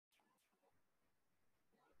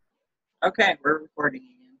Okay, we're recording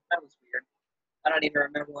again. That was weird. I don't even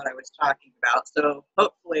remember what I was talking about. So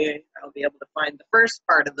hopefully I'll be able to find the first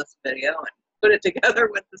part of this video and put it together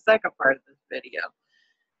with the second part of this video.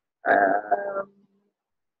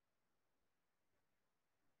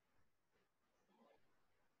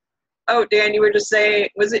 Oh, Dan, you were just saying,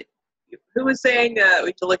 was it, who was saying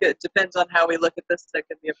we to look at, it depends on how we look at this, that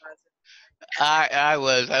could be a positive? I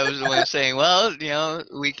was the one saying, well,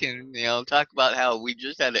 we can, talk about how we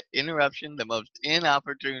just had an interruption, the most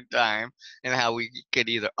inopportune time, and how we could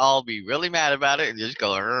either all be really mad about it and just go,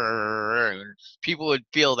 "Rrrr," and people would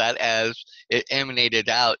feel that as it emanated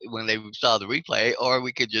out when they saw the replay, or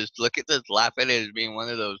we could just look at this, laugh at it as being one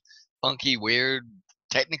of those funky, weird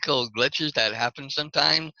technical glitches that happen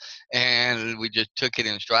sometimes, and we just took it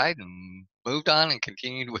in stride and moved on and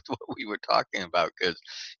continued with what we were talking about because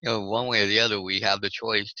one way or the other, we have the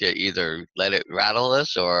choice to either let it rattle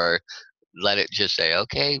us or let it just say,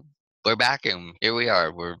 okay, we're back and here we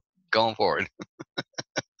are. We're going forward.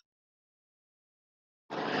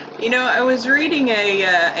 You know, I was reading a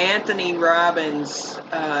Anthony Robbins,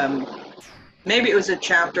 maybe it was a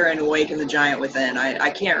chapter in Awaken the Giant Within. I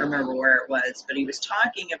can't remember where it was, but he was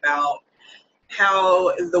talking about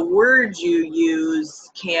how the words you use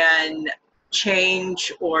can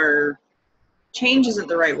change, or change isn't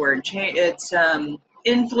the right word. It's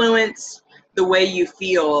influence the way you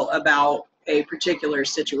feel about a particular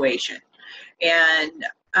situation. And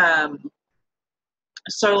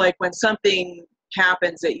so like when something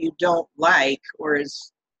happens that you don't like or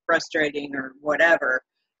is frustrating or whatever,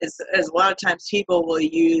 is a lot of times people will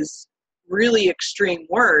use really extreme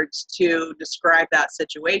words to describe that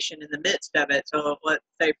situation in the midst of it. So let's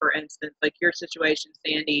say, for instance, like your situation,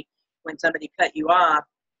 Sandy, when somebody cut you off,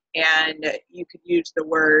 and you could use the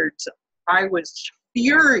words, I was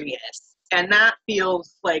furious, and that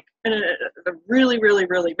feels like really, really,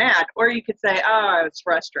 really mad. Or you could say, oh, I was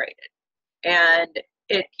frustrated. And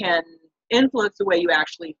it can influence the way you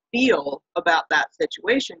actually feel about that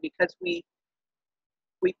situation, because we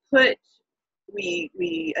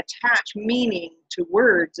attach meaning to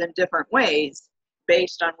words in different ways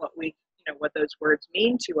based on what those words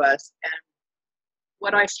mean to us. And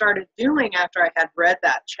what I started doing after I had read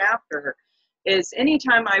that chapter is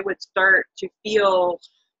anytime I would start to feel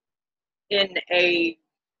in a,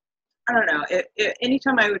 I don't know,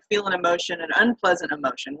 anytime I would feel an emotion, an unpleasant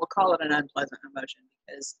emotion, we'll call it an unpleasant emotion,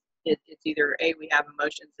 because it's either we have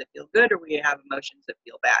emotions that feel good or we have emotions that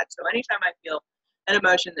feel bad. So anytime I feel an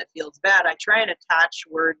emotion that feels bad, I try and attach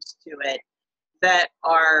words to it that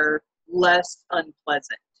are less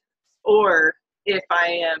unpleasant. Or if I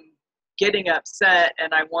am getting upset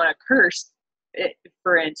and I want to curse,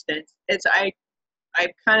 for instance,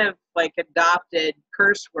 I've kind of like adopted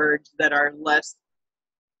curse words that are less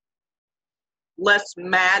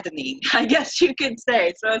maddening, I guess you could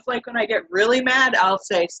say. So it's like when I get really mad, I'll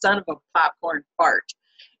say "son of a popcorn fart,"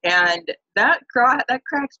 and that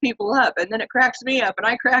cracks people up, and then it cracks me up, and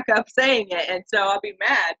I crack up saying it, and so I'll be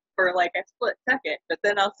mad for like a split second, but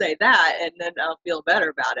then I'll say that, and then I'll feel better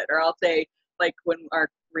about it. Or I'll say, like when our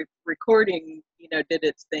recording, did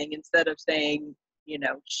its thing, instead of saying,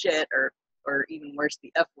 shit, or even worse,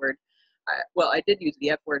 the F word. I did use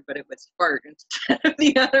the F word, but it was fart instead of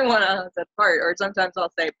the other one. I said fart. Or sometimes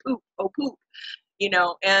I'll say poop, oh poop,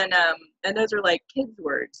 and those are like kids'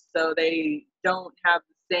 words, so they don't have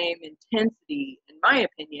the same intensity, in my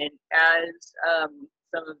opinion, as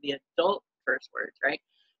some of the adult curse words, right?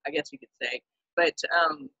 I guess you could say. But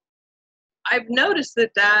I've noticed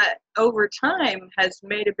that over time has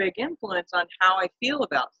made a big influence on how I feel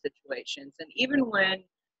about situations. And even when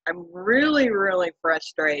I'm really, really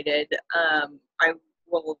frustrated, I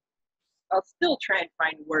will, I'll still try and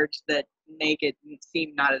find words that make it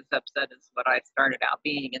seem not as upset as what I started out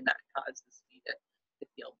being, and that causes me to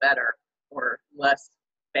feel better or less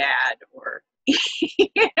bad, or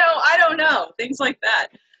I don't know, things like that.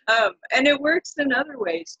 And it works in other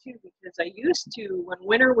ways too, because I used to, when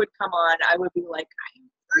winter would come on, I would be like, I'm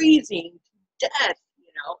freezing to death,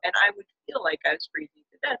 and I would feel like I was freezing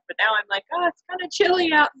to death. But now I'm like, oh, it's kind of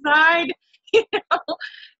chilly outside,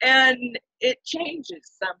 and it changes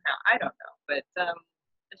somehow. I don't know, but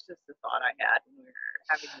it's just a thought I had when we were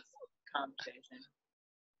having this conversation.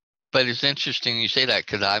 But it's interesting you say that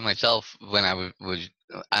because I myself, when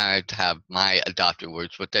I have my adopted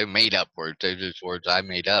words, but they're made up words. They're just words I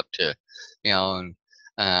made up to, and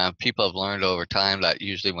people have learned over time that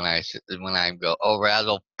usually when I go, oh,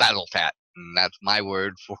 razzle, battle tat, and that's my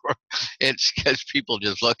word for it's because people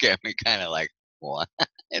just look at me kind of like, what?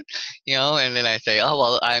 And then I say, oh,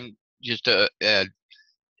 well, I'm just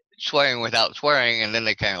swearing without swearing, and then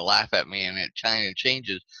they kind of laugh at me, and it kind of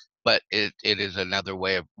changes. but it is another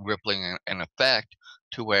way of rippling an effect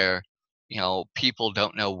to where, people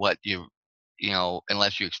don't know what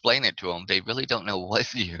unless you explain it to them, they really don't know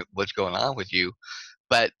what's going on with you.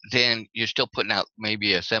 But then you're still putting out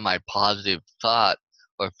maybe a semi-positive thought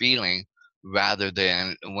or feeling, rather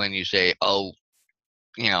than when you say, oh,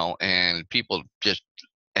 and people just,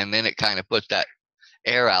 and then it kind of puts that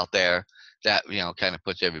air out there that, kind of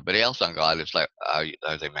puts everybody else on guard. It's like, are you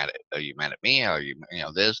mad at me? Are you,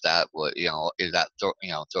 this, that, what, is that,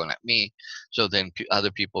 thrown at me? So then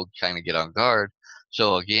other people kind of get on guard.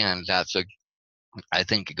 So again, I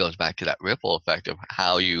think it goes back to that ripple effect of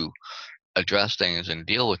how you address things and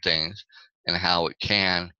deal with things, and how it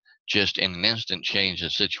can just in an instant change the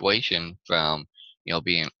situation from,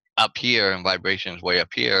 being up here and vibrations way up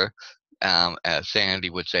here, as Sandy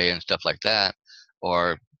would say, and stuff like that,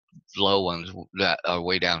 or low ones that are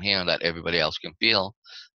way down here that everybody else can feel.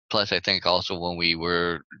 Plus, I think also when we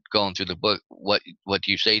were going through the book, what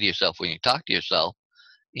do you say to yourself when you talk to yourself?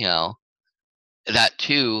 You know, that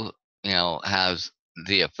too, has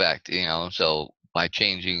the effect. So by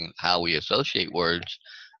changing how we associate words,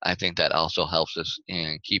 I think that also helps us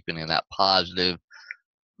in keeping in that positive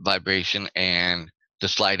vibration, and the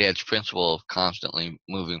slight edge principle of constantly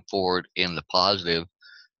moving forward in the positive,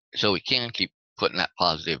 so we can keep putting that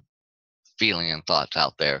positive feeling and thoughts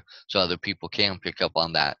out there, so other people can pick up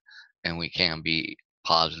on that, and we can be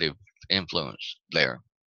positive influence there.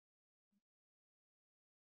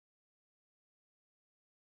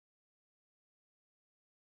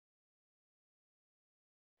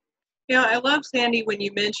 I love, Sandy, when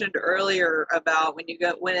you mentioned earlier about when you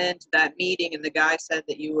went into that meeting and the guy said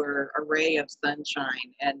that you were a ray of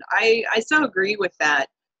sunshine. And I so agree with that.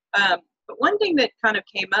 But one thing that kind of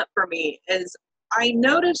came up for me is I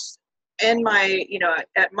notice in my,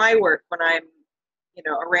 at my work when I'm,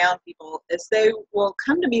 around people, is they will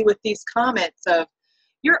come to me with these comments of,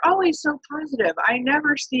 you're always so positive. I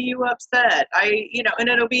never see you upset. And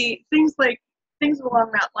it'll be things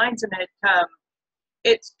along that lines. And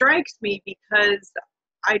it strikes me because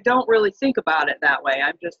I don't really think about it that way.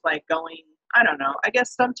 I'm just like going, I don't know. I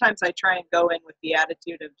guess sometimes I try and go in with the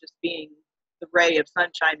attitude of just being the ray of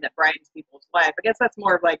sunshine that brightens people's life. I guess that's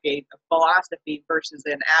more of like a philosophy versus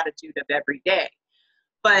an attitude of every day.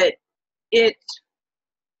 But it,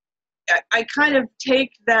 I kind of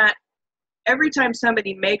take that every time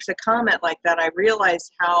somebody makes a comment like that, I realize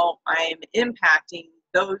how I'm impacting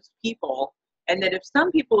those people. And that if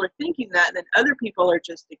some people are thinking that, then other people are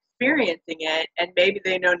just experiencing it, and maybe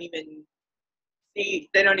they don't even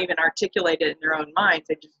articulate it in their own minds.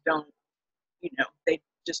 They just don't, they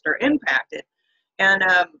just are impacted. And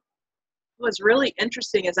what's really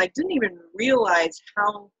interesting is I didn't even realize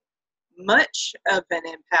how much of an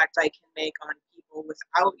impact I can make on people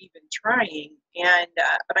without even trying. And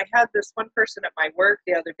but I had this one person at my work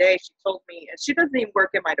the other day. She told me, and she doesn't even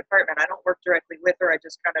work in my department. I don't work directly with her. I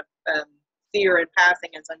just kind of see her in passing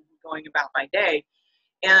as I'm going about my day.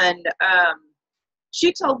 And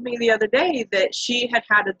she told me the other day that she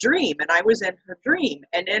had a dream, and I was in her dream.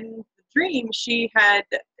 And in the dream,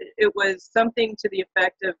 it was something to the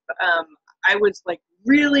effect of, I was like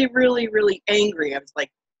really, really, really angry. I was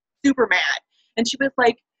like super mad. And she was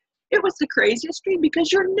like, it was the craziest dream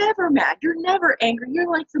because you're never mad. You're never angry.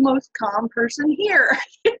 You're like the most calm person here.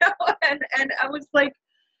 And I was like,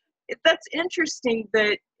 that's interesting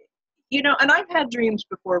that, and I've had dreams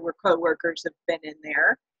before where coworkers have been in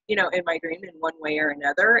there, in my dream in one way or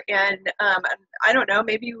another. And I don't know,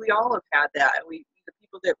 maybe we all have had that. The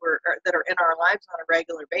people that are in our lives on a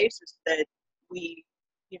regular basis, that we,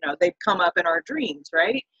 they've come up in our dreams,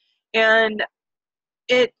 right? And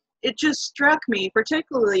it just struck me,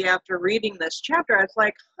 particularly after reading this chapter. I was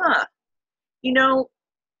like, I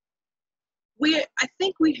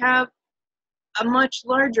think we have a much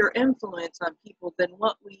larger influence on people than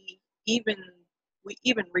what we even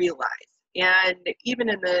realize, and even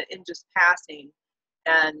in just passing.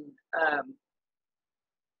 And I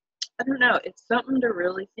don't know, it's something to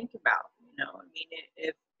really think about. I mean,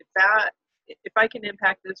 if I can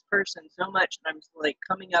impact this person so much, and I'm like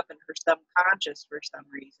coming up in her subconscious for some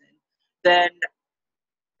reason, then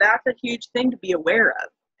that's a huge thing to be aware of,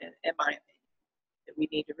 in my opinion. That we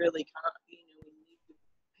need to really, we need to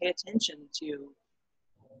pay attention to,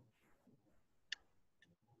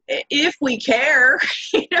 if we care.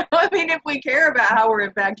 I mean, if we care about how we're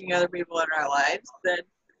impacting other people in our lives, then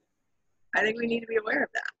I think we need to be aware of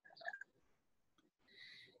that.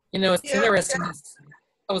 It's interesting.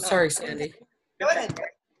 Oh, sorry, Sandy. Go ahead.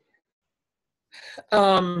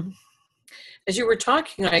 As you were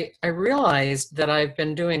talking, I realized that I've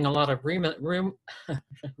been doing a lot of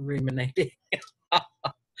ruminating.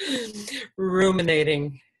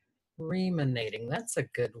 Ruminating. That's a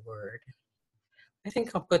good word. I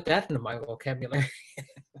think I'll put that into my vocabulary.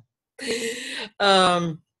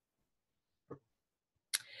 um,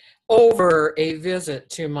 over a visit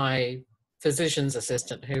to my physician's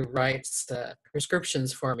assistant who writes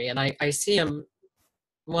prescriptions for me, and I see him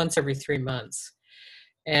once every 3 months.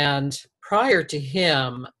 And prior to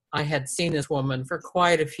him, I had seen this woman for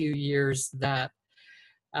quite a few years that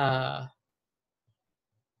I'd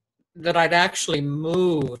actually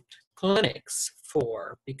moved clinics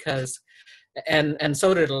for, because and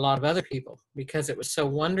so did a lot of other people, because it was so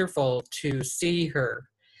wonderful to see her.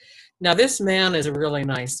 Now, this man is a really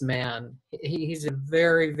nice man. He's a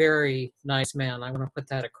very, very nice man. I want to put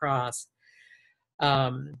that across.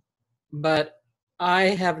 But I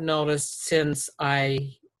have noticed since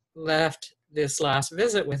I left this last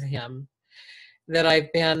visit with him that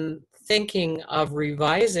I've been thinking of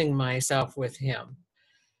revising myself with him.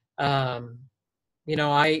 You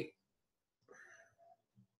know, I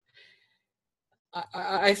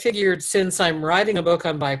figured, since I'm writing a book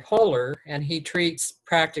on bipolar and he treats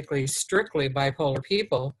practically strictly bipolar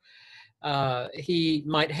people, he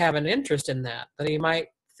might have an interest in that. But he might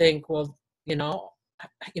think, well,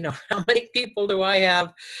 how many people do I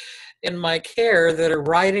have in my care that are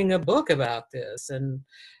writing a book about this? And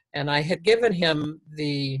I had given him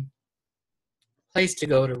the place to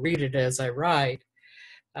go to read it as I write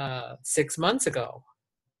 6 months ago,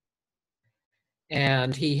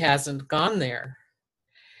 and he hasn't gone there.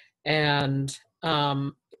 And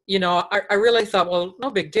I really thought, well,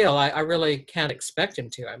 no big deal. I really can't expect him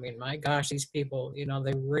to. I mean, my gosh, these people,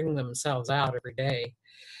 they wring themselves out every day.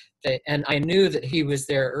 And I knew that he was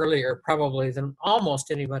there earlier probably than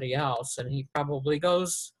almost anybody else, and he probably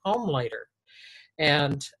goes home later.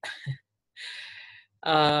 And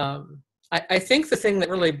I think the thing that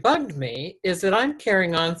really bugged me is that I'm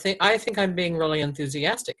carrying on. I think I'm being really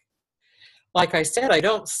enthusiastic. Like I said, I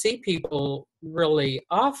don't see people really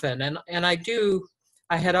often, and I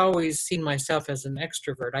had always seen myself as an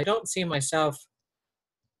extrovert. I don't see myself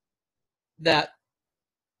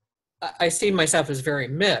I see myself as very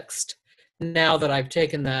mixed now that I've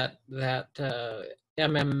taken that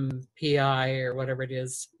MMPI or whatever it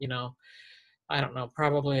is. I don't know,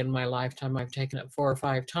 probably in my lifetime I've taken it 4 or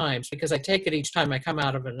 5 times, because I take it each time I come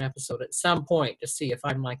out of an episode at some point to see if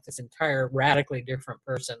I'm like this entire radically different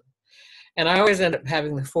person. And I always end up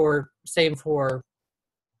having the same four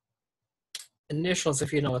initials,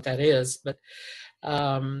 if you know what that is. But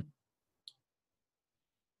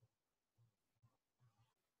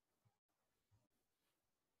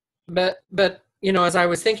as I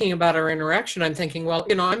was thinking about our interaction, I'm thinking, well,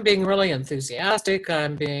 I'm being really enthusiastic.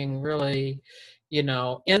 I'm being really,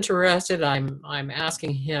 interested. I'm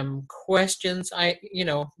asking him questions.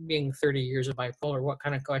 Being 30 years of bipolar, what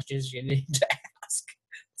kind of questions do you need to ask?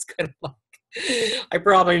 It's kind of like, I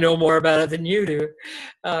probably know more about it than you do.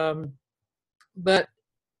 But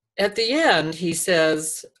at the end, he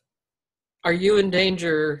says, are you in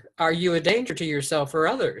danger? Are you a danger to yourself or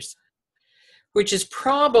others? Which is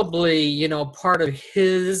probably, part of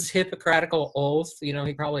his Hippocratical oath.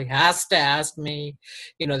 He probably has to ask me.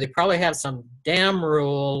 They probably have some damn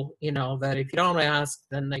rule, that if you don't ask,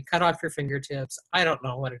 then they cut off your fingertips. I don't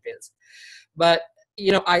know what it is. But,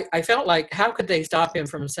 I felt like, how could they stop him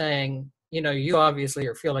from saying, you obviously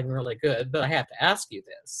are feeling really good, but I have to ask you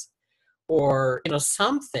this. Or,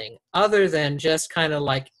 something other than just kind of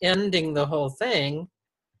like ending the whole thing.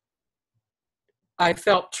 I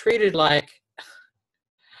felt treated like,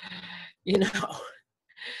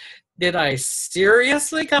 did I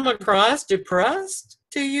seriously come across depressed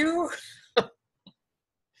to you?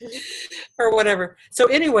 Or whatever. So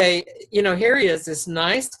anyway, here he is, this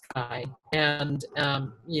nice guy, and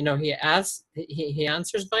he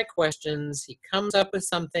answers my questions. He comes up with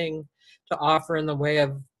something to offer in the way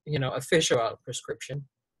of a fish oil prescription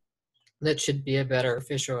that should be a better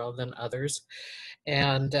fish oil than others.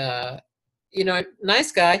 And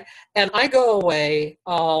nice guy. And I go away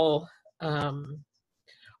all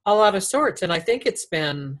out of sorts. And I think it's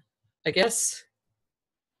been,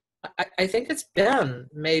 I think it's been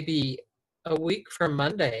maybe a week from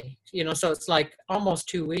Monday, so it's like almost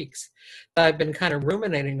 2 weeks that I've been kind of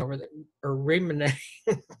ruminating over this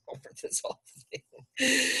whole thing.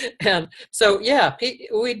 And so, yeah,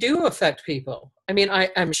 we do affect people. I mean,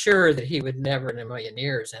 I'm sure that he would never in a million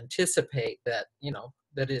years anticipate that,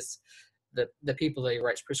 the people that he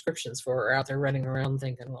writes prescriptions for are out there running around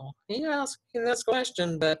thinking, well, he asked me this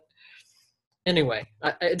question. But anyway,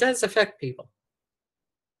 it does affect people.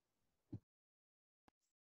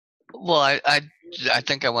 Well, I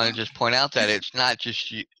think I want to just point out that it's not just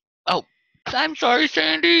you. Oh, I'm sorry,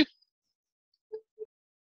 Sandy.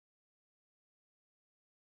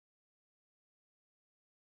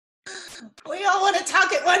 We all want to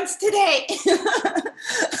talk at once today.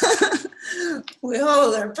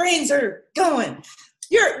 Our brains are going.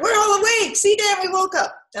 We're all awake. See, Dan, we woke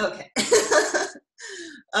up. Okay.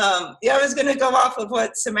 I was going to go off of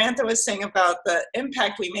what Samantha was saying about the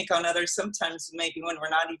impact we make on others sometimes, maybe when we're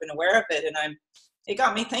not even aware of it. And it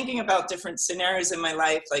got me thinking about different scenarios in my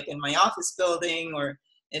life, like in my office building or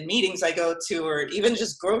in meetings I go to, or even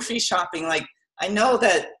just grocery shopping. Like, I know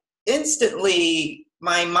that instantly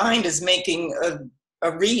my mind is making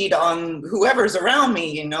a read on whoever's around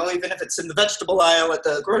me, even if it's in the vegetable aisle at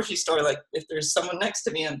the grocery store, like if there's someone next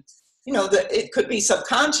to me, and it could be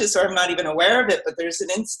subconscious or I'm not even aware of it, but there's an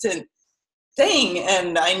instant thing.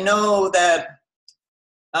 And I know that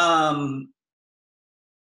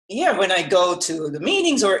when I go to the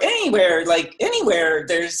meetings or anywhere,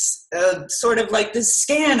 there's sort of like this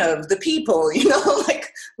scan of the people,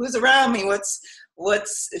 like who's around me, who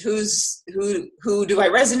do I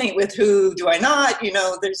resonate with, who do I not,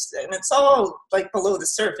 and it's all like below the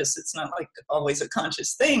surface. It's not like always a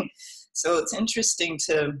conscious thing. So it's interesting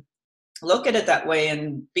to look at it that way,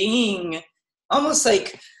 and being almost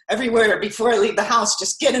like everywhere before I leave the house,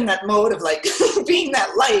 just get in that mode of like being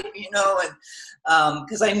that light, and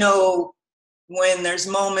because I know when there's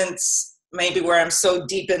moments maybe where I'm so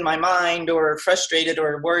deep in my mind or frustrated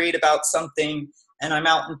or worried about something and I'm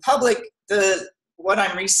out in public, what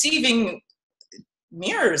I'm receiving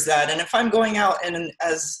mirrors that. And if I'm going out and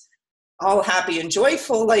as all happy and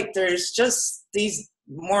joyful, like there's just these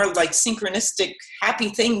more like synchronistic happy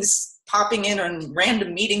things popping in on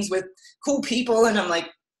random meetings with cool people, and I'm like,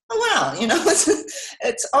 oh wow,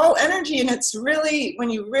 it's all energy. And it's really, when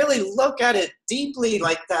you really look at it deeply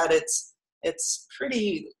like that, it's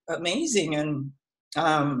pretty amazing. And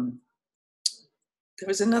there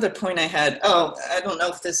was another point I had. Oh, I don't know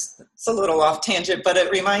if it's a little off tangent, but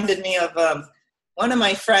it reminded me of one of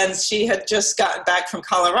my friends. She had just gotten back from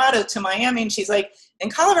Colorado to Miami, and she's like, in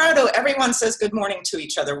Colorado, everyone says good morning to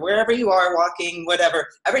each other. Wherever you are, walking, whatever,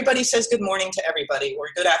 everybody says good morning to everybody, or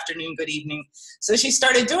good afternoon, good evening. So she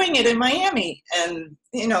started doing it in Miami. And,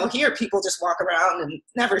 here people just walk around and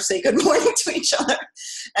never say good morning to each other.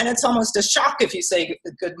 And it's almost a shock if you say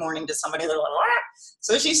good morning to somebody. They're like, what?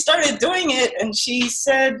 So she started doing it, and she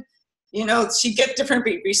said, she'd get different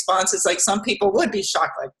responses. Like some people would be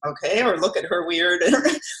shocked, like, okay, or look at her weird.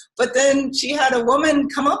 But then she had a woman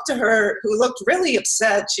come up to her who looked really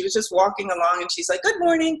upset. She was just walking along, and she's like, good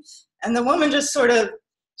morning. And the woman just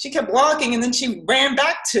she kept walking, and then she ran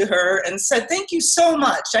back to her and said, thank you so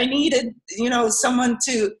much. I needed, someone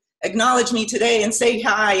to acknowledge me today and say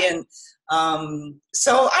hi. And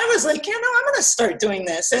so I was like, I'm going to start doing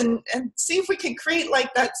this and see if we can create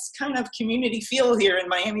like that kind of community feel here in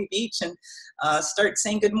Miami Beach, and start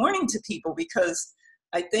saying good morning to people, because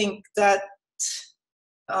I think that,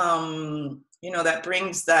 that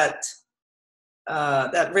brings that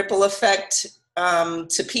ripple effect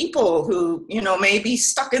to people who, may be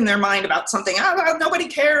stuck in their mind about something. Oh, nobody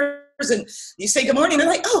cares. And you say good morning, they're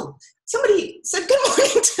like, oh, somebody said good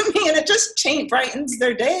morning to me, and it just brightens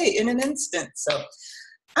their day in an instant. So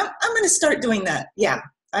I'm going to start doing that. Yeah,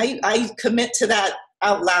 I commit to that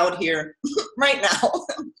out loud here right now.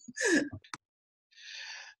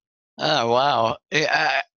 Oh, wow.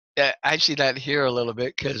 I see that here a little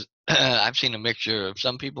bit, because I've seen a mixture of,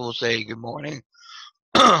 some people will say good morning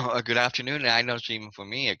or good afternoon, and I know even for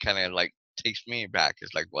me, it kind of like takes me back.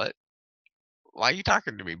 It's like, what? Why are you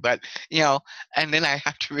talking to me? But, and then I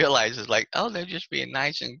have to realize it's like, oh, they're just being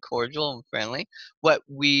nice and cordial and friendly. What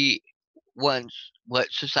what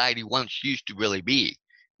society once used to really be,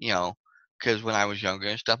 because when I was younger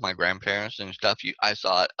and stuff, my grandparents and stuff, I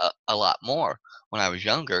saw it a lot more when I was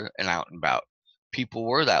younger and out and about. People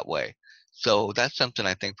were that way. So that's something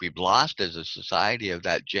I think we've lost as a society, of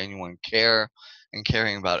that genuine care and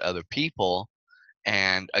caring about other people.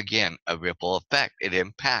 And again, a ripple effect. It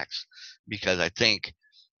impacts, because I think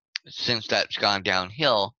since that's gone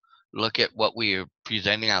downhill, look at what we are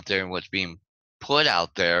presenting out there and what's being put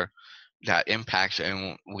out there, that impacts,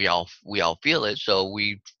 and we all feel it. So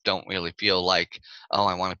we don't really feel like, oh,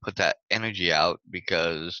 I want to put that energy out,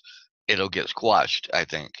 because it'll get squashed, I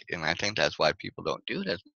think. And I think that's why people don't do it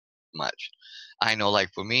as much. I know,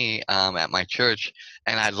 like for me, at my church,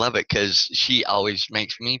 and I love it because she always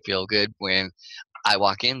makes me feel good when I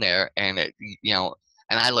walk in there, and and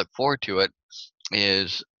I look forward to it.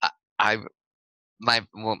 Is I my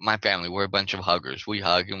family, we're a bunch of huggers. We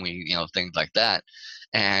hug, and we things like that,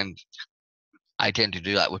 and I tend to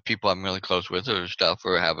do that with people I'm really close with, or stuff,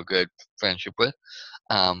 or have a good friendship with.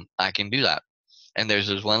 I can do that. And there's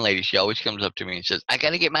this one lady, she always comes up to me and says, I got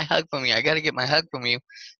to get my hug from you. I got to get my hug from you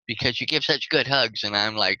because you give such good hugs. And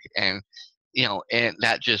I'm like, and, and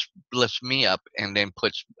that just lifts me up and then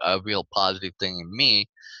puts a real positive thing in me.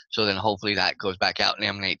 So then hopefully that goes back out and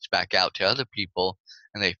emanates back out to other people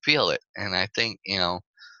and they feel it. And I think, and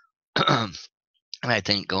I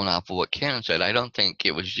think going off of what Karen said, I don't think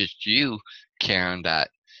it was just you, Karen, that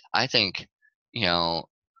I think, you know,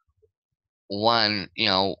 one,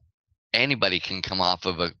 anybody can come off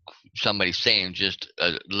of somebody saying just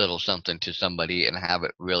a little something to somebody and have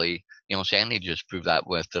it really, Sandy just proved that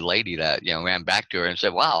with the lady that, ran back to her and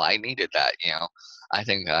said, wow, I needed that. I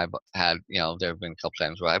think I've had, there have been a couple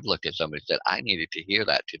times where I've looked at somebody and said, I needed to hear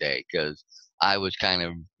that today because I was kind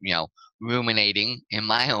of, ruminating in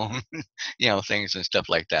my own, things and stuff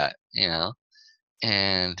like that,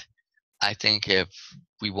 and I think if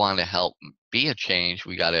we want to help be a change,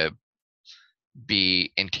 we got to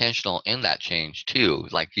be intentional in that change too.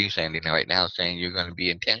 Like you, Sandy, right now saying you're going to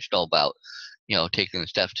be intentional about, taking the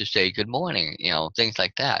steps to say good morning, things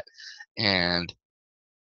like that. And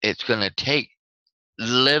it's going to take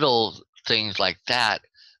little things like that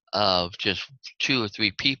of just 2 or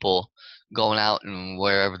 3 people going out and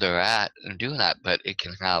wherever they're at and doing that, but it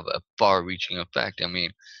can have a far-reaching effect. I mean,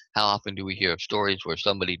 how often do we hear of stories where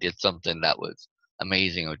somebody did something that was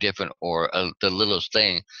amazing or different or the littlest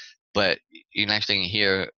thing, but the next thing you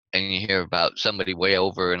hear about somebody way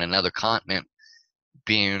over in another continent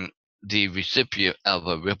being the recipient of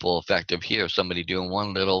a ripple effect of here, somebody doing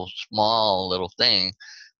one small little thing,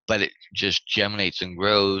 but it just germinates and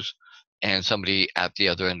grows, and somebody at the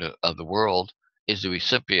other end of the world is the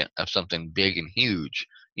recipient of something big and huge.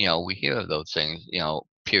 We hear of those things,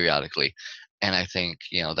 periodically. And I think,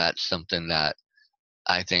 that's something that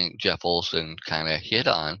I think Jeff Olson kind of hit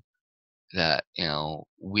on, that,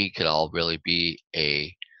 we could all really be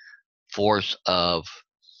a force of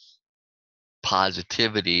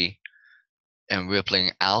positivity and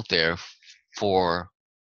rippling out there for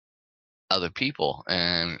other people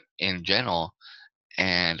and in general.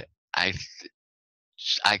 And I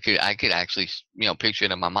could actually, picture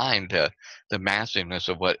it in my mind, the massiveness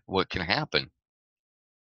of what can happen.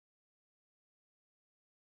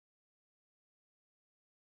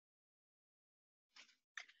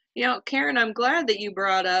 Karen, I'm glad that you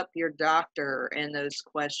brought up your doctor and those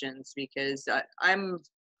questions, because I'm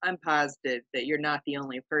positive that you're not the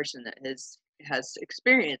only person that has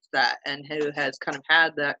experienced that and who has kind of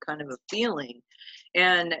had that kind of a feeling.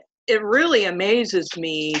 And it really amazes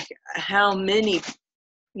me how many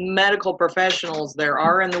medical professionals there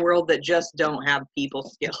are in the world that just don't have people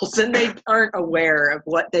skills, and they aren't aware of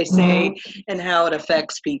what they say and how it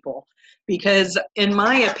affects people. Because in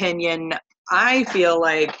my opinion, I feel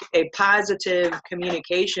like a positive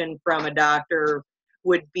communication from a doctor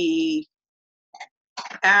would be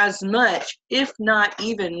as much, if not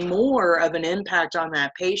even more, of an impact on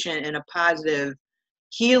that patient in a positive,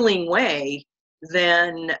 healing way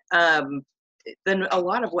than a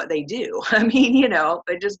lot of what they do. I mean,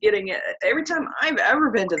 just getting it. Every time I've ever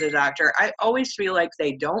been to the doctor, I always feel like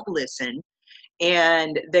they don't listen,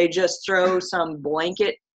 and they just throw some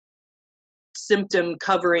blanket symptom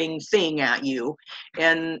covering thing at you,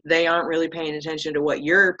 and they aren't really paying attention to what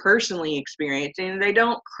you're personally experiencing. They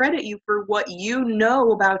don't credit you for what you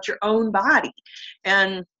know about your own body,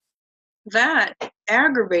 and that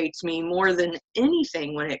aggravates me more than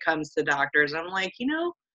anything when it comes to doctors. I'm like,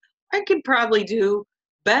 I could probably do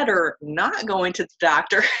better not going to the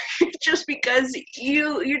doctor just because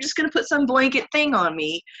you're just going to put some blanket thing on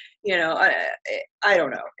me. I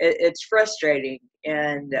don't know. It's frustrating.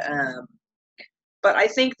 And but I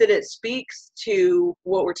think that it speaks to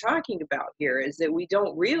what we're talking about here, is that we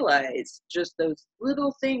don't realize just those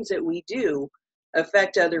little things that we do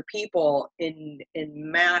affect other people in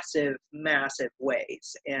massive, massive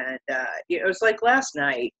ways. And it was like last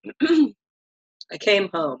night, I came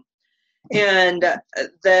home, and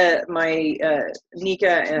my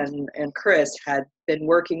Nika and Chris had been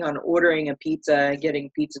working on ordering a pizza, getting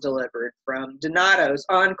pizza delivered from Donato's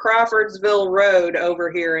on Crawfordsville Road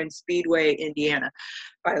over here in Speedway, Indiana,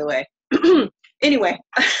 by the way. Anyway,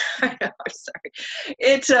 I'm sorry.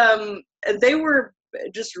 They were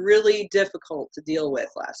just really difficult to deal with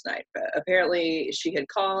last night. But apparently she had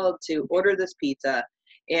called to order this pizza,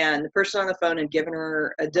 and the person on the phone had given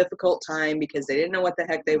her a difficult time because they didn't know what the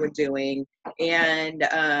heck they were doing. And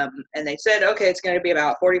they said, okay, it's going to be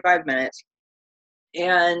about 45 minutes.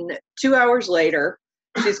 And 2 hours later,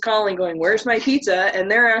 she's calling going, where's my pizza? And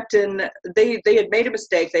they're acting, they had made a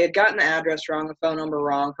mistake. They had gotten the address wrong, the phone number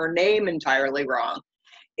wrong, her name entirely wrong.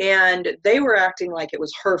 And they were acting like it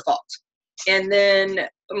was her fault. And then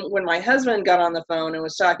when my husband got on the phone and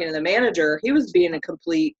was talking to the manager, he was being a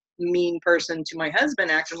complete mean person to my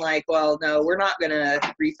husband, acting like, well, no, we're not going to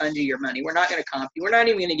refund you your money. We're not going to comp you. We're not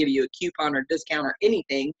even going to give you a coupon or discount or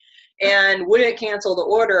anything. And would it cancel the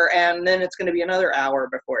order? And then it's going to be another hour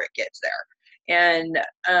before it gets there. And,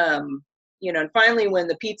 and finally when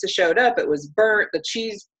the pizza showed up, it was burnt. The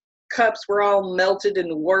cheese cups were all melted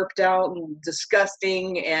and warped out and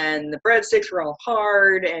disgusting. And the breadsticks were all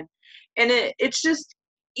hard. And it's just,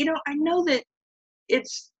 I know that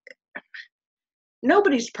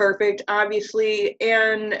nobody's perfect, obviously,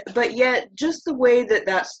 but yet just the way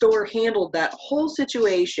that store handled that whole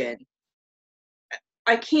situation,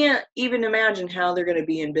 I can't even imagine how they're going to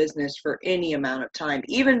be in business for any amount of time,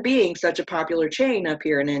 even being such a popular chain up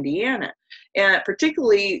here in Indiana. And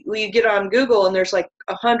particularly, you get on Google and there's like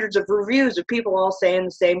hundreds of reviews of people all saying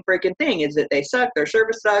the same freaking thing, is that they suck, their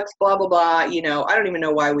service sucks, blah, blah, blah. I don't even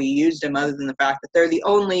know why we used them other than the fact that they're the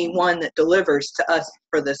only one that delivers to us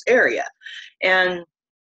for this area.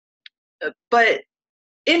 But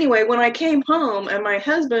anyway, when I came home and my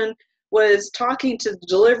husband was talking to the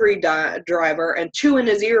delivery driver and chewing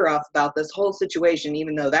his ear off about this whole situation,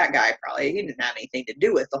 even though that guy he didn't have anything to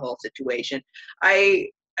do with the whole situation. I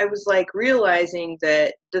was like realizing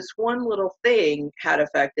that this one little thing had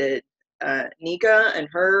affected Nika and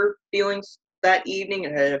her feelings that evening.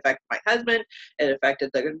 It had affected my husband. It affected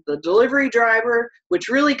the delivery driver, which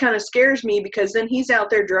really kind of scares me, because then he's out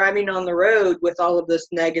there driving on the road with all of this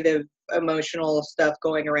negative emotional stuff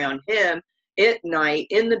going around him at night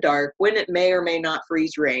in the dark when it may or may not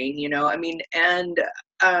freeze rain, and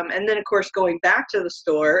then of course going back to the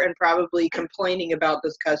store and probably complaining about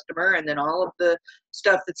this customer, and then all of the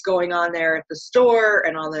stuff that's going on there at the store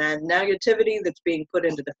and all the negativity that's being put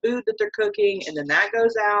into the food that they're cooking, and then that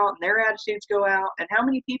goes out and their attitudes go out. And how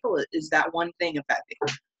many people is that one thing affecting?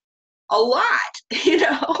 A lot,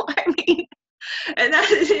 and that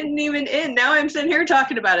didn't even end. Now I'm sitting here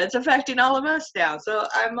talking about it. It's affecting all of us now. So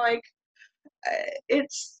I'm like,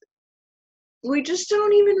 we just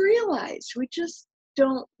don't even realize. We just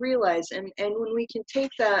don't realize. And when we can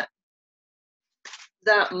take that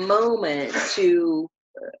moment to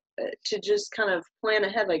just kind of plan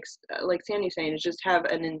ahead, like Sandy's saying, is just have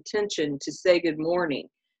an intention to say good morning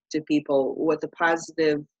to people with a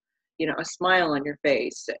positive, a smile on your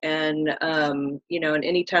face. And, and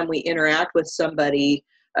anytime we interact with somebody,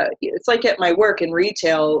 it's like at my work in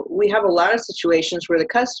retail, we have a lot of situations where the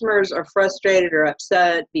customers are frustrated or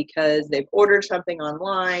upset because they've ordered something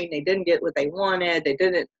online. They didn't get what they wanted.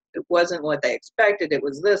 It wasn't what they expected. It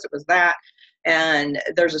was this, it was that. And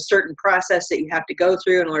there's a certain process that you have to go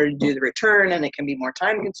through in order to do the return, and it can be more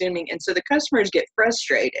time consuming. And so the customers get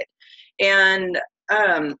frustrated. And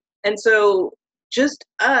so just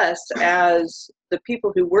us as the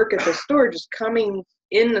people who work at the store, just coming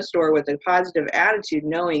in the store with a positive attitude,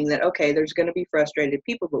 knowing that, okay, there's going to be frustrated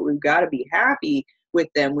people, but we've got to be happy with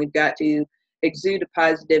them. We've got to exude a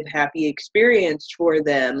positive, happy experience for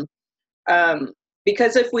them.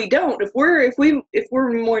 Because if we don't, if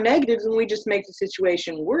we're more negative, then we just make the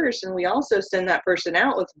situation worse. And we also send that person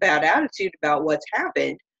out with a bad attitude about what's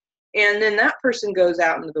happened. And then that person goes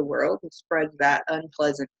out into the world and spreads that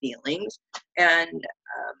unpleasant feelings. And,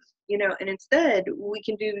 and instead we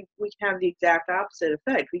can have the exact opposite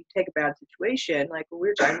effect. We can take a bad situation, like we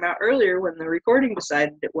were talking about earlier when the recording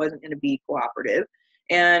decided it wasn't going to be cooperative.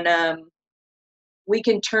 And we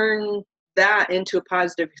can turn that into a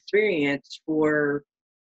positive experience for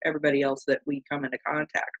everybody else that we come into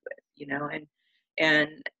contact with, and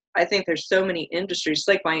I think there's so many industries,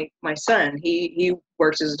 like my son, he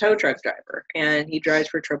works as a tow truck driver and he drives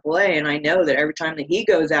for AAA. And I know that every time that he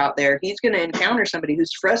goes out there, he's going to encounter somebody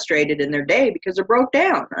who's frustrated in their day because they're broke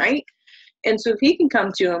down, right? And so if he can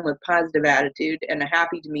come to him with positive attitude and a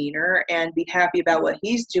happy demeanor and be happy about what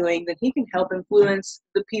he's doing, then he can help influence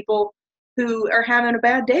the people who are having a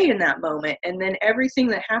bad day in that moment. And then everything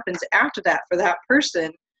that happens after that for that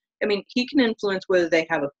person, he can influence whether they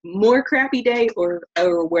have a more crappy day or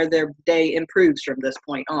where their day improves from this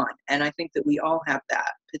point on. And I think that we all have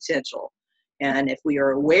that potential. And if we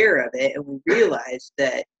are aware of it and we realize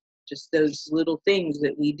that just those little things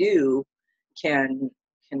that we do can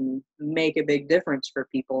make a big difference for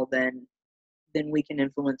people, then we can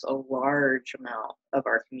influence a large amount of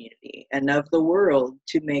our community and of the world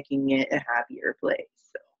to making it a happier place.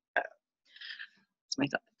 So that's my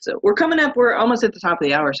thought. So we're almost at the top of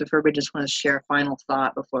the hour. So if everybody just wants to share a final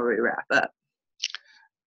thought before we wrap up.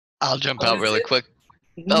 I'll jump out really quick.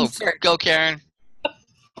 Oh, go Karen.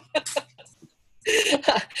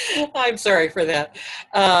 I'm sorry for that.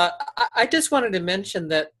 I just wanted to mention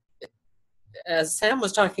that as Sam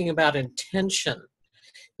was talking about intention,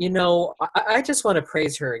 you know, I just want to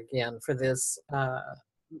praise her again for this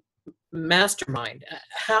mastermind.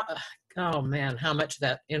 How, oh man, how much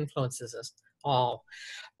that influences us all.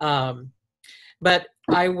 Um, but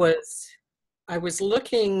I was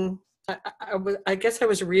looking. I guess I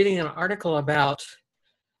was reading an article about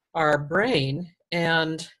our brain,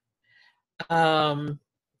 and um,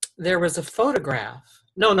 there was a photograph.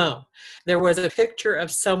 No, there was a picture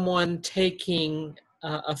of someone taking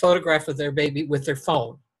a photograph of their baby with their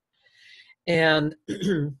phone, and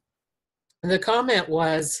the comment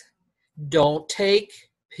was, "Don't take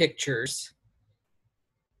pictures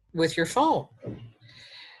with your phone.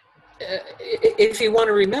 If you want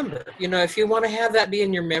to remember, you know, if you want to have that be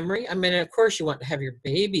in your memory. I mean, of course, you want to have your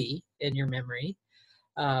baby in your memory.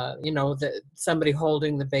 You know, somebody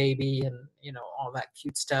holding the baby, and you know all that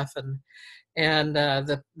cute stuff. And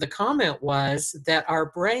the comment was that our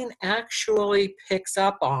brain actually picks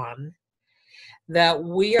up on that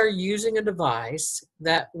we are using a device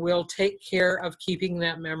that will take care of keeping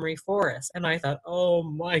that memory for us. And I thought, oh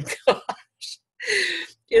my gosh,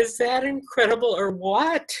 is that incredible or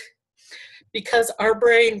what? Because our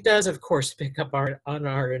brain does, of course, pick up on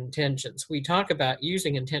our intentions. We talk about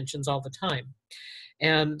using intentions all the time.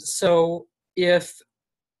 And so if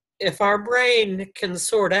our brain can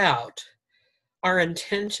sort out our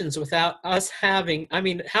intentions without us having, I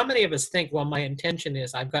mean, how many of us think, well, my intention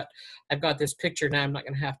is I've got this picture, now I'm not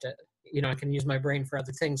going to have to, you know, I can use my brain for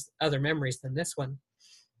other things, other memories than this one.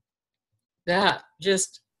 That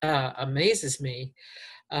just amazes me,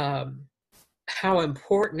 how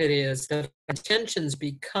important it is that intentions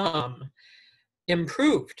become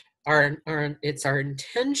improved. It's our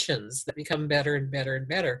intentions that become better and better and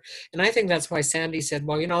better. And I think that's why Sandy said,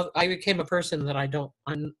 well, you know, I became a person that I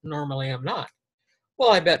normally am not.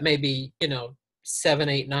 Well, I bet maybe, you know, 7,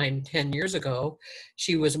 8, 9, 10 years ago,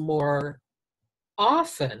 she was more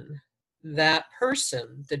often that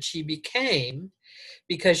person that she became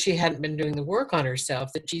because she hadn't been doing the work on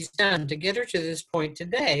herself that she's done to get her to this point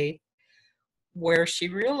today where she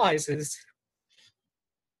realizes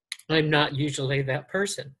I'm not usually that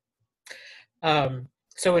person.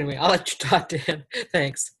 So anyway, I'll let you talk to him.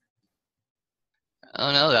 Thanks.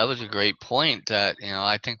 Oh no, that was a great point. That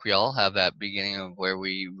I think we all have that beginning of where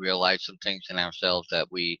we realize some things in ourselves that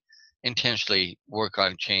we intentionally work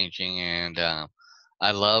on changing. And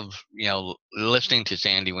I love listening to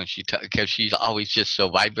Sandy when because she's always just so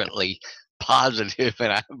vibrantly positive,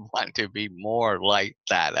 and I want to be more like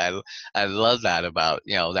that. I love that about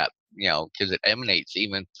that because it emanates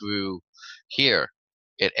even through here.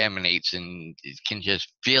 It emanates, and you can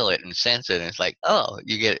just feel it and sense it. And it's like, oh,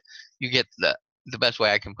 you get the best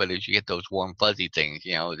way I can put it is you get those warm fuzzy things.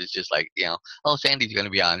 It's just like, oh, Sandy's going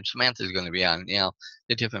to be on, Samantha's going to be on,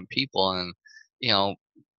 the different people, and you know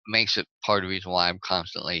makes it part of the reason why I'm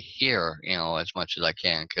constantly here, as much as I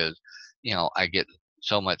can, because I get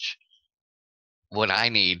so much what I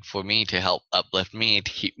need for me to help uplift me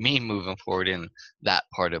to keep me moving forward in that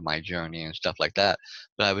part of my journey and stuff like that.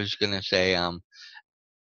 But I was going to say,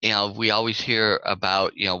 we always hear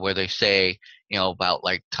about, where they say, about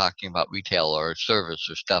like talking about retail or service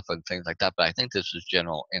or stuff and things like that. But I think this is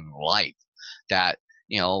general in life that,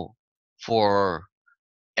 for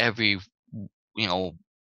every, you know,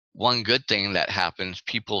 one good thing that happens,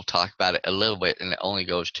 people talk about it a little bit and it only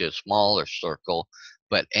goes to a smaller circle.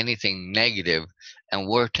 But anything negative, and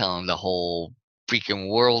we're telling the whole freaking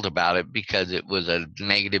world about it because it was a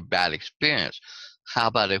negative, bad experience. How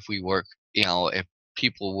about if we work, if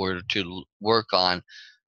people were to work on,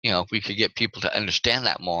 if we could get people to understand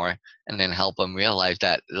that more and then help them realize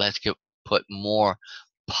that put more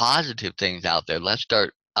positive things out there. Let's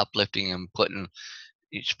start uplifting and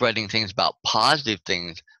spreading things about positive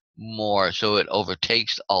things more so it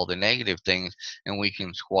overtakes all the negative things, and we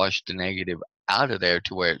can squash the negative out of there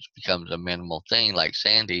to where it becomes a minimal thing, like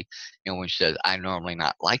Sandy, when she says, I normally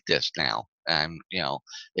not like this now. And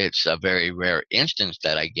it's a very rare instance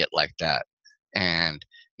that I get like that. And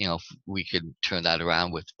if we could turn that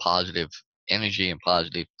around with positive energy and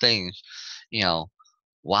positive things,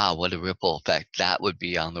 wow, what a ripple effect that would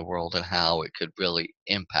be on the world, and how it could really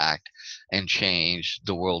impact and change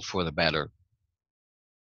the world for the better.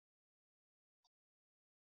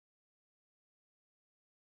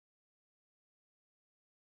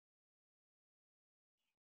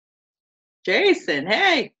 Jason,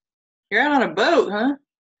 hey, you're out on a boat, huh?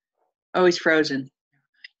 Oh, he's frozen.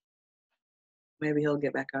 Maybe he'll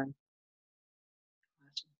get back on.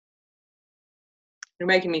 You're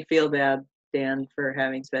making me feel bad, Dan, for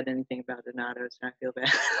having said anything about Donatos, and I feel bad.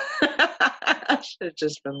 I should have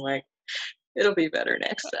just been like, It'll be better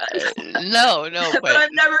next time. No, But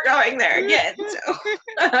I'm never going there again, so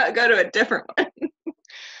I'll go to a different one.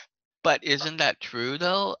 But isn't that true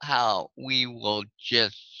though? How we will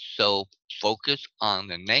just so focus on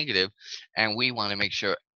the negative, and we want to make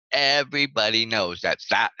sure everybody knows that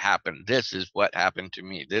happened. This is what happened to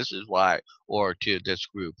me. This is why, or to this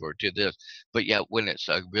group, or to this. But yet, when it's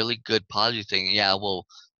a really good positive thing, yeah, we'll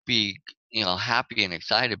be happy and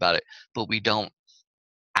excited about it. But we don't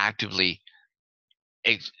actively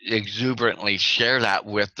exuberantly share that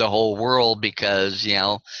with the whole world because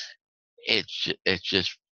it's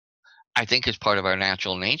just I think it's part of our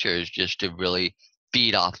natural nature is just to really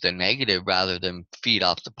feed off the negative rather than feed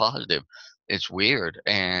off the positive. It's weird,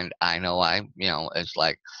 and I know it's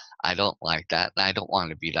like I don't like that, and I don't want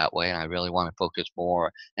to be that way, and I really want to focus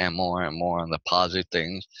more and more and more on the positive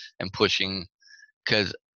things and pushing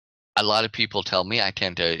because a lot of people tell me I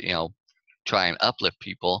tend to try and uplift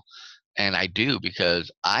people, and I do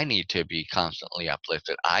because I need to be constantly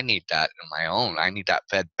uplifted. I need that in my own. I need that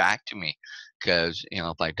fed back to me because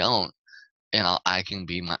if I don't, I can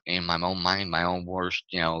be in my own mind, my own worst,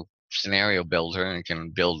 scenario builder, and can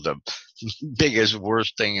build the biggest,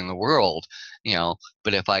 worst thing in the world,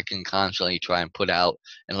 But if I can constantly try and put out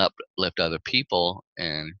and uplift other people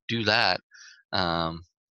and do that,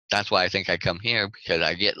 that's why I think I come here because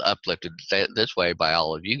I get uplifted this way by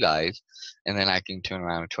all of you guys, and then I can turn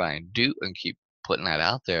around and try and do and keep putting that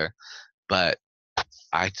out there. But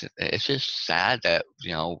it's just sad that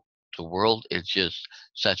the world is just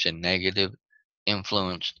such a negative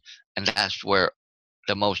influence, and that's where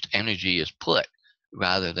the most energy is put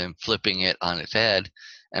rather than flipping it on its head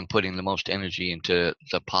and putting the most energy into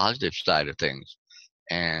the positive side of things.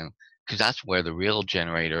 And because that's where the real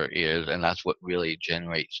generator is, and that's what really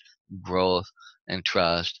generates growth and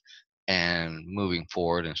trust and moving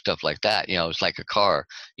forward and stuff like that. It's like a car.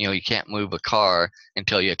 You can't move a car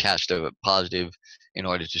until you attach the positive in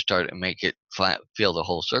order to start and make it feel the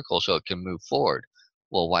whole circle so it can move forward.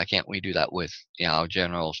 Well, why can't we do that with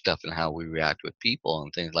general stuff and how we react with people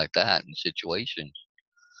and things like that and situations?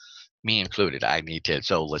 Me included. I need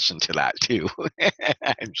to listen to that too.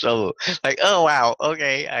 I'm so like, oh wow,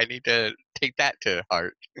 okay, I need to take that to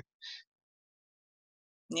heart.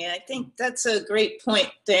 Yeah, I think that's a great point,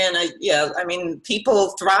 Dan. I mean,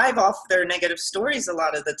 people thrive off their negative stories a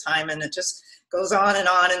lot of the time, and it just goes on,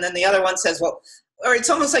 and then the other one says, well, or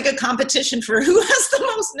it's almost like a competition for who has the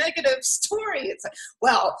most negative story. It's like,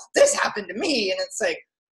 well, this happened to me, and it's like,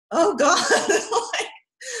 oh God,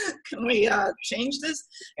 can we change this?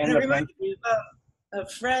 And it reminds me of a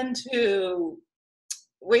friend who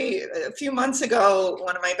a few months ago,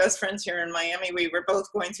 one of my best friends here in Miami, we were both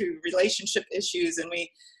going through relationship issues, and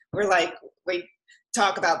we were like, we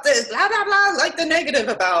talk about this, blah, blah, blah, like the negative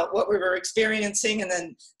about what we were experiencing, and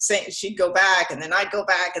then she'd go back, and then I'd go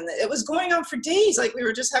back, and it was going on for days. Like we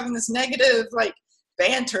were just having this negative, like,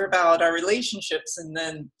 banter about our relationships, and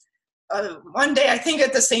then one day, I think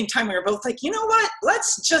at the same time, we were both like, you know what?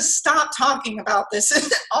 Let's just stop talking about this,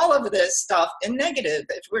 all of this stuff in negative.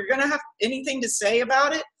 If we're going to have anything to say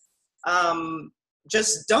about it,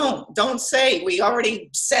 just don't say. We already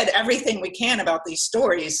said everything we can about these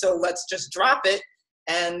stories, so let's just drop it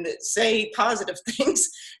and say positive things.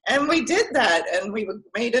 And we did that, and we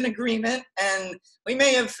made an agreement, and we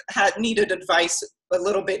may have needed advice a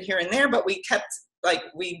little bit here and there, but we kept, like,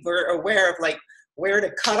 we were aware of, like, where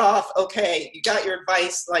to cut off. Okay, you got your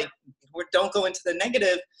advice, like, don't go into the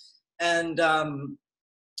negative. And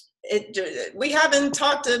we haven't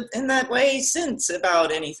talked in that way since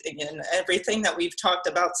about anything, and everything that we've talked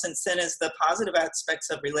about since then is the positive aspects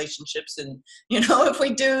of relationships. And if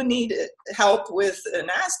we do need help with an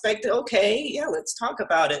aspect, okay, yeah, let's talk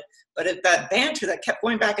about it. But if that banter that kept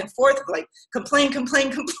going back and forth, like complain, and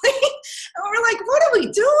we're like, what are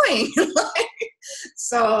we doing?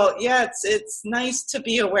 So yeah, it's nice to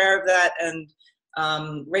be aware of that and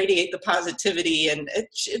radiate the positivity, and it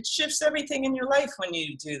shifts everything in your life when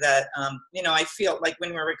you do that. I feel like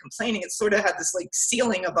when we were complaining, it sort of had this like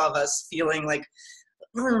ceiling above us, feeling like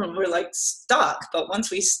we're like stuck. But once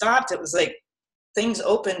we stopped, it was like things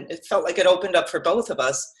opened. It felt like it opened up for both of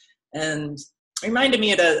us, and reminded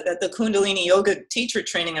me at the Kundalini yoga teacher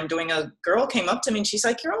training I'm doing. A girl came up to me and she's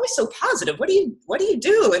like, "You're always so positive. What do you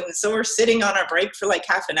do?" And so we're sitting on our break for like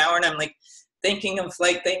half an hour, and I'm like thinking of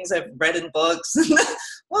like things I've read in books,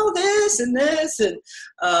 well, this and this, and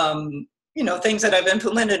things that I've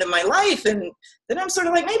implemented in my life. And then I'm sort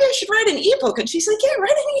of like, maybe I should write an ebook. And she's like, yeah,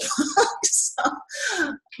 write an ebook. So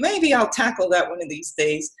maybe I'll tackle that one of these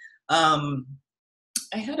days. I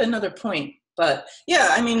had another point, But yeah,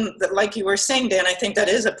 I mean, like you were saying, Dan, I think that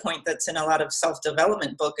is a point that's in a lot of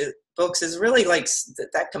self-development books is really like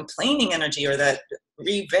that complaining energy, or that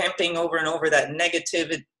revamping over and over that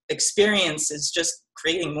negative experience is just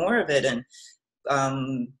creating more of it. And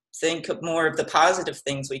think of more of the positive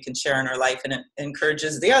things we can share in our life, and it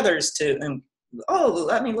encourages the others to,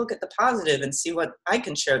 let me look at the positive and see what I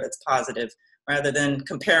can share that's positive, rather than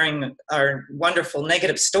comparing our wonderful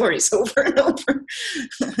negative stories over and over.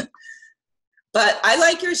 But I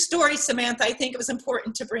like your story, Samantha. I think it was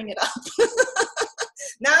important to bring it up.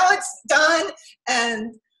 Now it's done,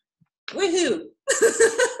 and woohoo.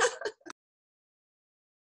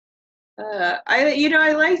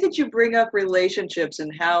 I like that you bring up relationships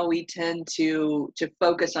and how we tend to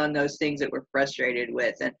focus on those things that we're frustrated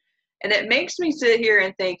with. And it makes me sit here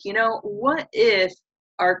and think, what if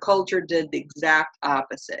our culture did the exact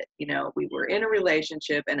opposite? We were in a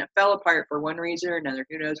relationship and it fell apart for one reason or another,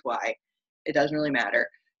 who knows why. It doesn't really matter.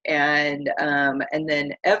 And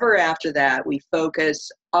then ever after that, we focus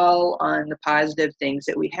all on the positive things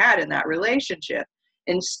that we had in that relationship,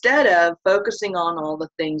 instead of focusing on all the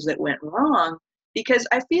things that went wrong. Because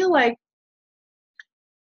I feel like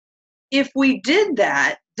if we did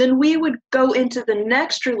that, then we would go into the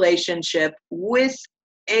next relationship with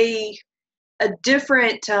a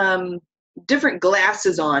different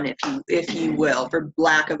glasses on, if you will, for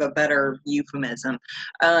lack of a better euphemism.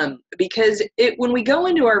 Because when we go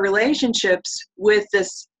into our relationships with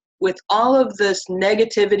all of this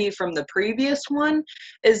negativity from the previous one,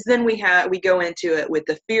 is then we go into it with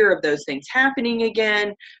the fear of those things happening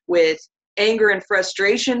again, with anger and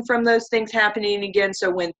frustration from those things happening again. So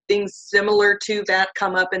when things similar to that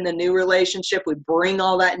come up in the new relationship, we bring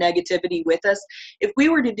all that negativity with us. If we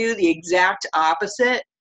were to do the exact opposite,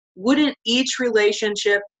 wouldn't each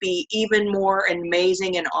relationship be even more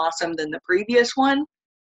amazing and awesome than the previous one?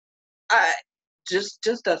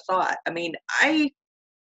 Just a thought. I mean, I've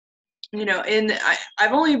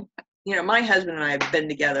only, my husband and I have been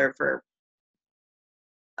together for,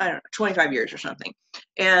 I don't know, 25 years or something.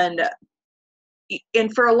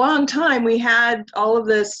 And for a long time, we had all of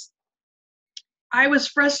this. I was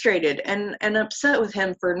frustrated and upset with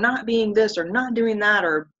him for not being this or not doing that,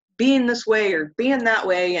 or being this way or being that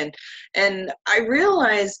way. And I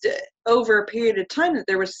realized over a period of time that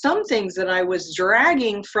there was some things that I was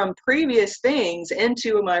dragging from previous things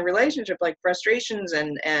into my relationship, like frustrations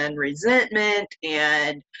and resentment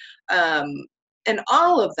and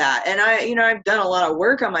all of that. And I've done a lot of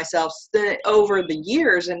work on myself over the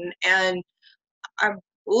years, and I've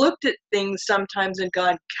looked at things sometimes and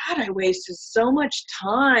gone, God, I wasted so much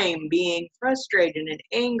time being frustrated and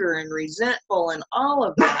anger and resentful and all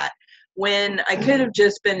of that, when I could have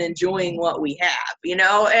just been enjoying what we have,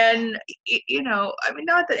 and, I mean,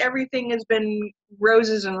 not that everything has been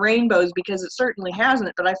roses and rainbows, because it certainly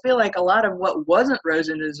hasn't, but I feel like a lot of what wasn't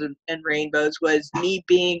roses and rainbows was me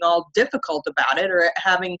being all difficult about it, or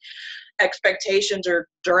having expectations or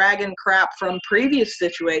dragging crap from previous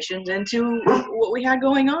situations into what we had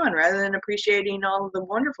going on, rather than appreciating all of the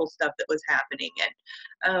wonderful stuff that was happening.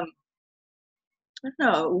 And I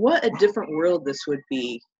don't know what a different world this would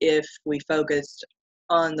be if we focused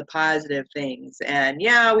on the positive things. And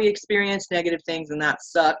yeah, we experienced negative things and that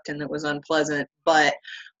sucked and it was unpleasant, but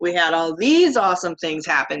we had all these awesome things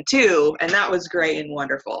happen too, and that was great and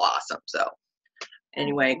wonderful, awesome. So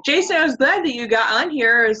anyway, Jason, I was glad that you got on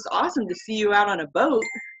here. It's awesome to see you out on a boat.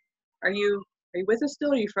 Are you with us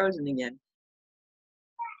still, or are you frozen again?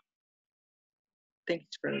 I think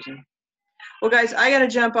he's frozen. Well, guys, I got to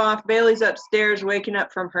jump off. Bailey's upstairs waking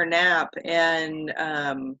up from her nap, and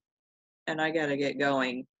I got to get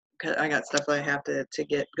going because I got stuff I have to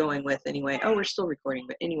get going with anyway. Oh, we're still recording,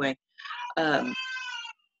 but anyway.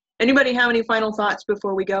 Anybody have any final thoughts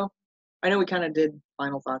before we go? I know we kind of did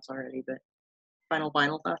final thoughts already, but final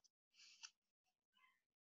thoughts?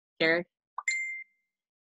 Carrie?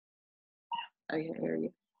 I can't hear you.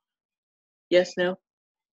 Yes, no?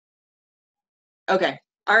 Okay.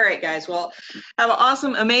 All right, guys. Well, have an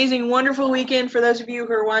awesome, amazing, wonderful weekend for those of you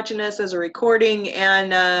who are watching us as a recording.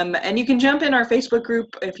 And you can jump in our Facebook group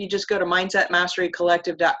if you just go to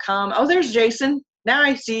mindsetmasterycollective.com. Oh, there's Jason. Now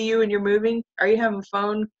I see you and you're moving. Are you having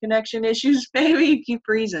phone connection issues? Maybe you keep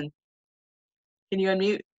freezing. Can you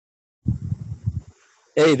unmute?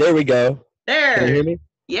 Hey, there we go. There. Can you hear me?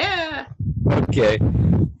 Yeah. Okay.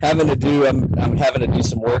 I'm having to do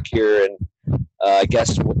some work here, and I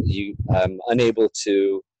guess I'm unable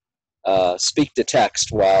to speak to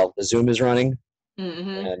text while the Zoom is running,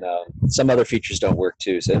 and some other features don't work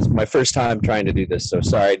too. So it's my first time trying to do this. So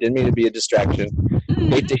sorry, didn't mean to be a distraction.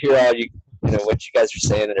 Great to hear all what you guys are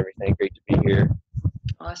saying and everything. Great to be here.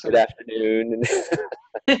 Awesome. Good afternoon.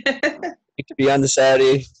 And to be on the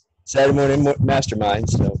Saturday morning mastermind.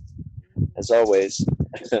 So, as always,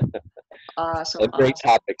 Awesome. and great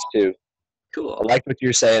topics too. Cool. I like what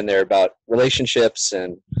you're saying there about relationships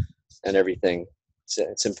and everything.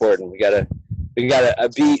 It's important. We gotta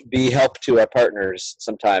be help to our partners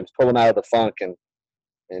sometimes. Pull them out of the funk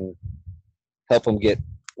and help them get.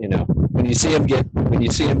 When you see them get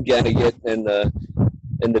in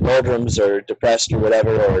the doldrums or depressed or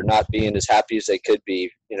whatever, or not being as happy as they could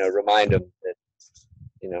be, remind them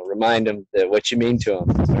that what you mean to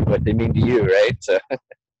them, what they mean to you, right? So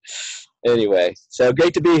anyway, so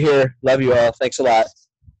great to be here. Love you all. Thanks a lot.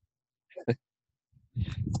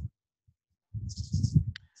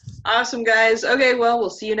 Awesome, guys. Okay, well, we'll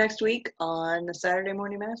see you next week on the Saturday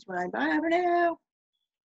Morning Mastermind. Bye for now.